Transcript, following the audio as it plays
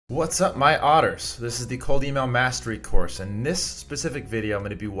What's up, my otters? This is the Cold Email Mastery course. In this specific video, I'm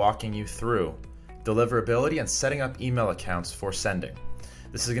going to be walking you through deliverability and setting up email accounts for sending.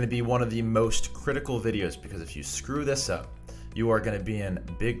 This is going to be one of the most critical videos because if you screw this up, you are going to be in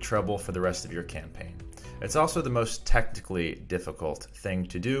big trouble for the rest of your campaign. It's also the most technically difficult thing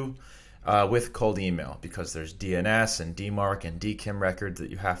to do with cold email because there's DNS and DMARC and DKIM records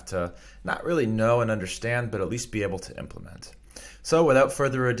that you have to not really know and understand, but at least be able to implement. So without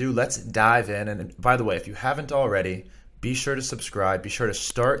further ado, let's dive in. And by the way, if you haven't already, be sure to subscribe. Be sure to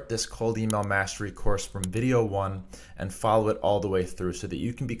start this Cold Email Mastery course from video 1 and follow it all the way through so that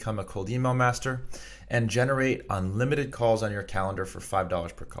you can become a cold email master and generate unlimited calls on your calendar for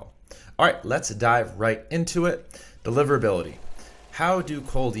 $5 per call. All right, let's dive right into it. Deliverability. How do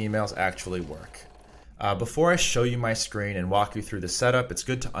cold emails actually work? Before I show you my screen and walk you through the setup, it's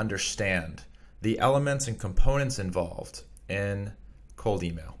good to understand the elements and components involved in cold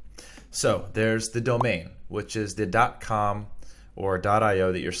email. So there's the domain, which is the .com or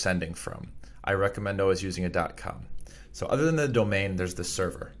 .io that you're sending from. I recommend always using a .com. So other than the domain, there's the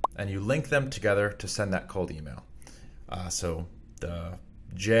server, and you link them together to send that cold email. So the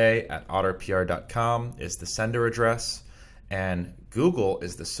j@otterpr.com is the sender address, and Google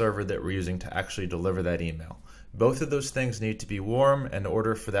is the server that we're using to actually deliver that email. Both of those things need to be warm in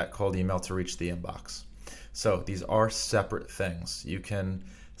order for that cold email to reach the inbox. So these are separate things. You can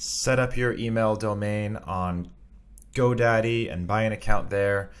set up your email domain on GoDaddy and buy an account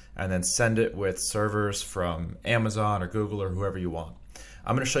there and then send it with servers from Amazon or Google or whoever you want.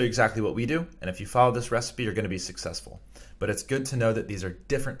 I'm going to show you exactly what we do, and if you follow this recipe, you're going to be successful. But it's good to know that these are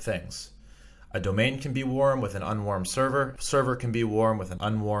different things. A domain can be warm with an unwarm server. Server can be warm with an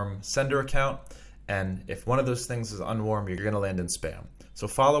unwarm sender account. And if one of those things is unwarm, you're going to land in spam. So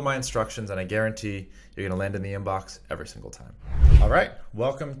follow my instructions and I guarantee you're going to land in the inbox every single time. All right,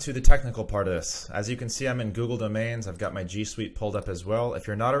 welcome to the technical part of this. As you can see, I'm in Google Domains. I've got my G Suite pulled up as well. If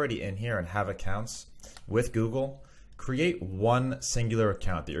you're not already in here and have accounts with Google, create one singular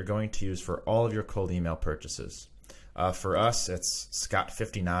account that you're going to use for all of your cold email purchases. For us, it's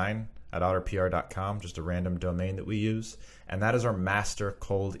scott59@otterpr.com, just a random domain that we use. And that is our master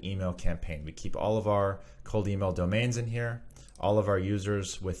cold email campaign. We keep all of our cold email domains in here, all of our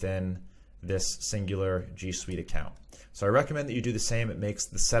users within this singular G Suite account. So I recommend that you do the same. It makes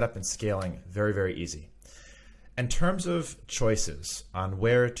the setup and scaling very, very easy. In terms of choices on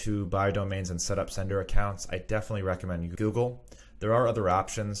where to buy domains and set up sender accounts, I definitely recommend Google. There are other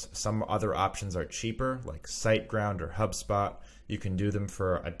options. Some other options are cheaper, like SiteGround or HubSpot. You can do them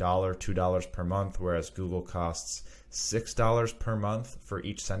for $1, $2 per month, whereas Google costs $6 per month for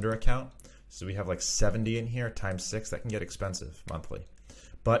each sender account. So we have like 70 in here times 6. That can get expensive monthly.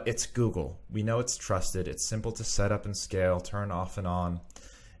 But it's Google. We know it's trusted. It's simple to set up and scale, turn off and on,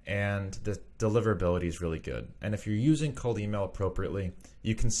 and the deliverability is really good. And if you're using cold email appropriately,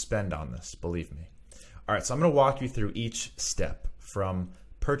 you can spend on this, believe me. All right, so I'm going to walk you through each step from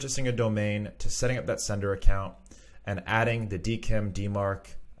purchasing a domain to setting up that sender account and adding the DKIM,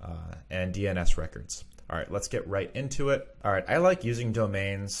 DMARC, and DNS records. All right, let's get right into it. All right, I like using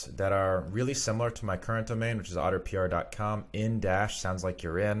domains that are really similar to my current domain, which is otterpr.com. In- sounds like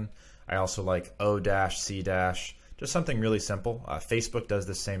you're in. I also like O-C-, just something really simple. Facebook does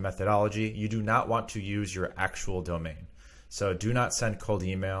the same methodology. You do not want to use your actual domain. So do not send cold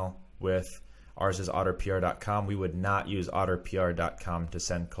email with ours is otterpr.com. We would not use otterpr.com to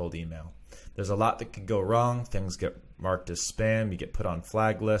send cold email. There's a lot that could go wrong. Things get marked as spam. You get put on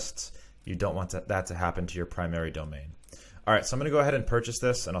flag lists. You don't want that to happen to your primary domain. All right, so I'm going to go ahead and purchase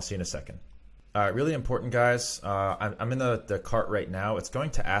this, and I'll see you in a second. All right, really important, guys. I'm in the cart right now. It's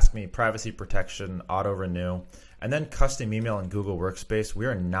going to ask me privacy protection, auto renew, and then custom email in Google Workspace. We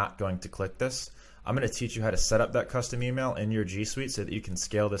are not going to click this. I'm going to teach you how to set up that custom email in your G Suite so that you can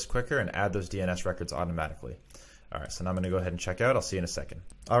scale this quicker and add those DNS records automatically. All right, so now I'm going to go ahead and check out. I'll see you in a second.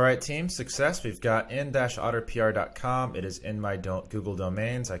 All right, team, success. We've got in-otterpr.com. It is in my Google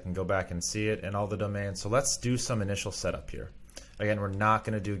domains. I can go back and see it in all the domains. So let's do some initial setup here. Again, we're not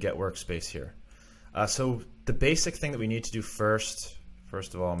going to do get workspace here. So the basic thing that we need to do first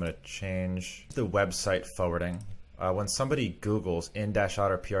of all, I'm going to change the website forwarding. When somebody Googles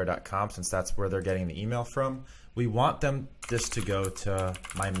in-otterpr.com, since that's where they're getting the email from, we want this to go to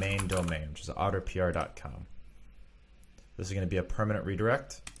my main domain, which is otterpr.com. This is going to be a permanent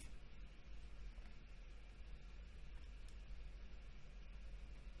redirect.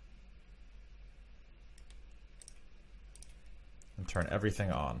 And turn everything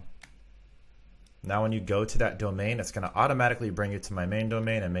on. Now when you go to that domain, it's going to automatically bring you to my main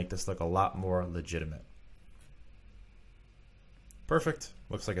domain and make this look a lot more legitimate. Perfect.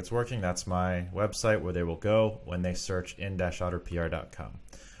 Looks like it's working. That's my website where they will go when they search in-otterpr.com.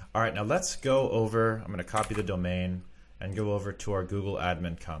 All right, now let's go over, I'm going to copy the domain and go over to our Google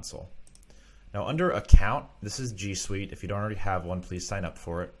Admin Console. Now under Account, this is G Suite. If you don't already have one, please sign up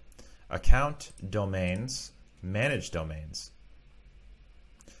for it. Account, Domains, Manage Domains.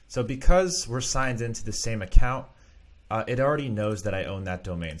 So because we're signed into the same account, it already knows that I own that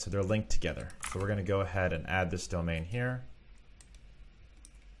domain, so they're linked together. So we're going to go ahead and add this domain here.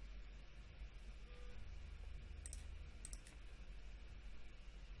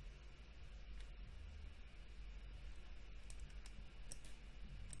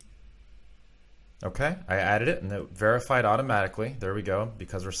 Okay, I added it and it verified automatically. There we go,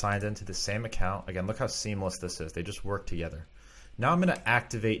 because we're signed into the same account. Again, look how seamless this is. They just work together. Now I'm going to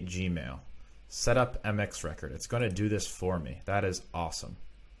activate Gmail. Set up MX record. It's going to do this for me. That is awesome.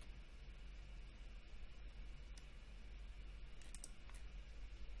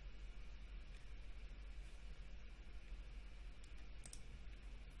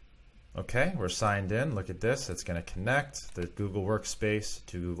 Okay, we're signed in. Look at this. It's going to connect the Google Workspace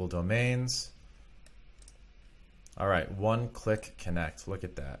to Google Domains. All right, one-click connect. Look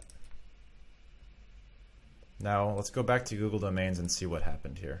at that. Now let's go back to Google Domains and see what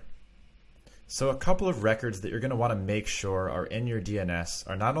happened here. So a couple of records that you're going to want to make sure are in your DNS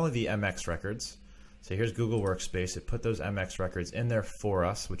are not only the MX records. So here's Google Workspace. It put those MX records in there for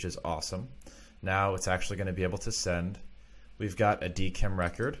us, which is awesome. Now it's actually going to be able to send. We've got a DKIM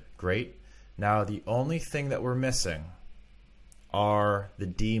record. Great. Now the only thing that we're missing are the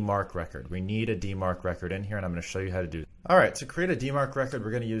DMARC record. We need a DMARC record in here, and I'm going to show you how to do it. All right, to create a DMARC record,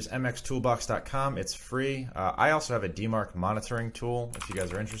 we're going to use mxtoolbox.com. It's free. I also have a DMARC monitoring tool if you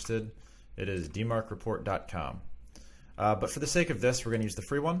guys are interested. It is dmarkreport.com. But for the sake of this, we're going to use the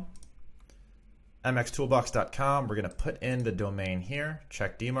free one. mxtoolbox.com. We're going to put in the domain here,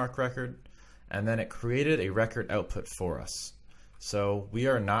 check DMARC record, and then it created a record output for us. So we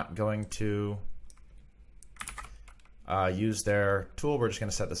are not going to use their tool. We're just going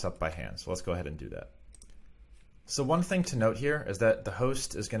to set this up by hand. So let's go ahead and do that. So one thing to note here is that the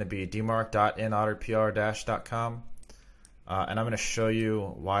host is going to be dmark.inotterpr-.com. And I'm going to show you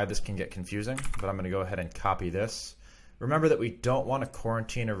why this can get confusing, but I'm going to go ahead and copy this. Remember that we don't want to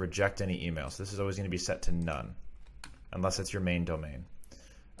quarantine or reject any emails. This is always going to be set to none, unless it's your main domain.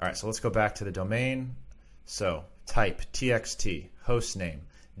 All right, so let's go back to the domain. So type txt, host name,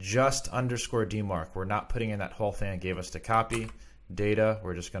 just underscore DMARC. We're not putting in that whole thing it gave us to copy. Data,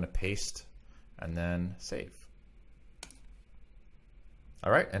 we're just going to paste and then save.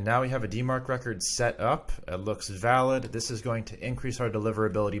 All right, and now we have a DMARC record set up. It looks valid. This is going to increase our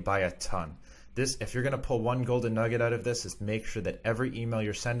deliverability by a ton. This, if you're going to pull one golden nugget out of this, is make sure that every email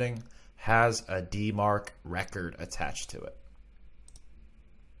you're sending has a DMARC record attached to it.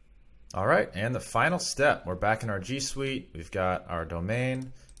 All right, and the final step, we're back in our G Suite. We've got our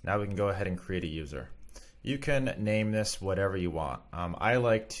domain. Now we can go ahead and create a user. You can name this whatever you want. I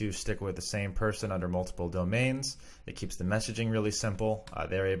like to stick with the same person under multiple domains. It keeps the messaging really simple.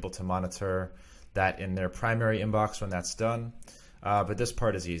 They're able to monitor that in their primary inbox when that's done. But this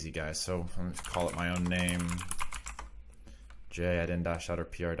part is easy, guys. So I'm going to call it my own name,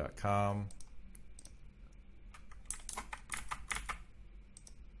 j@in-otterpr.com.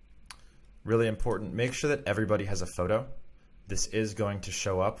 Really important, make sure that everybody has a photo. This is going to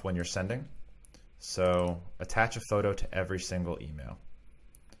show up when you're sending. So attach a photo to every single email.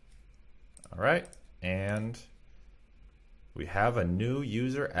 All right, and we have a new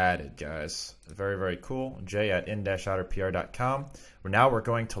user added, guys. Very, very cool. j@in-otterpr.com. Now we're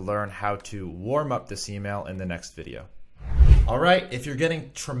going to learn how to warm up this email in the next video. All right, if you're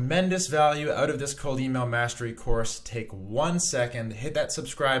getting tremendous value out of this cold email mastery course, take 1 second, hit that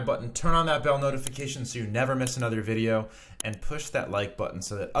subscribe button, turn on that bell notification so you never miss another video, and push that like button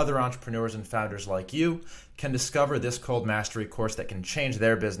so that other entrepreneurs and founders like you can discover this cold mastery course that can change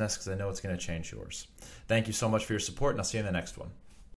their business, because I know it's going to change yours. Thank you so much for your support, and I'll see you in the next one.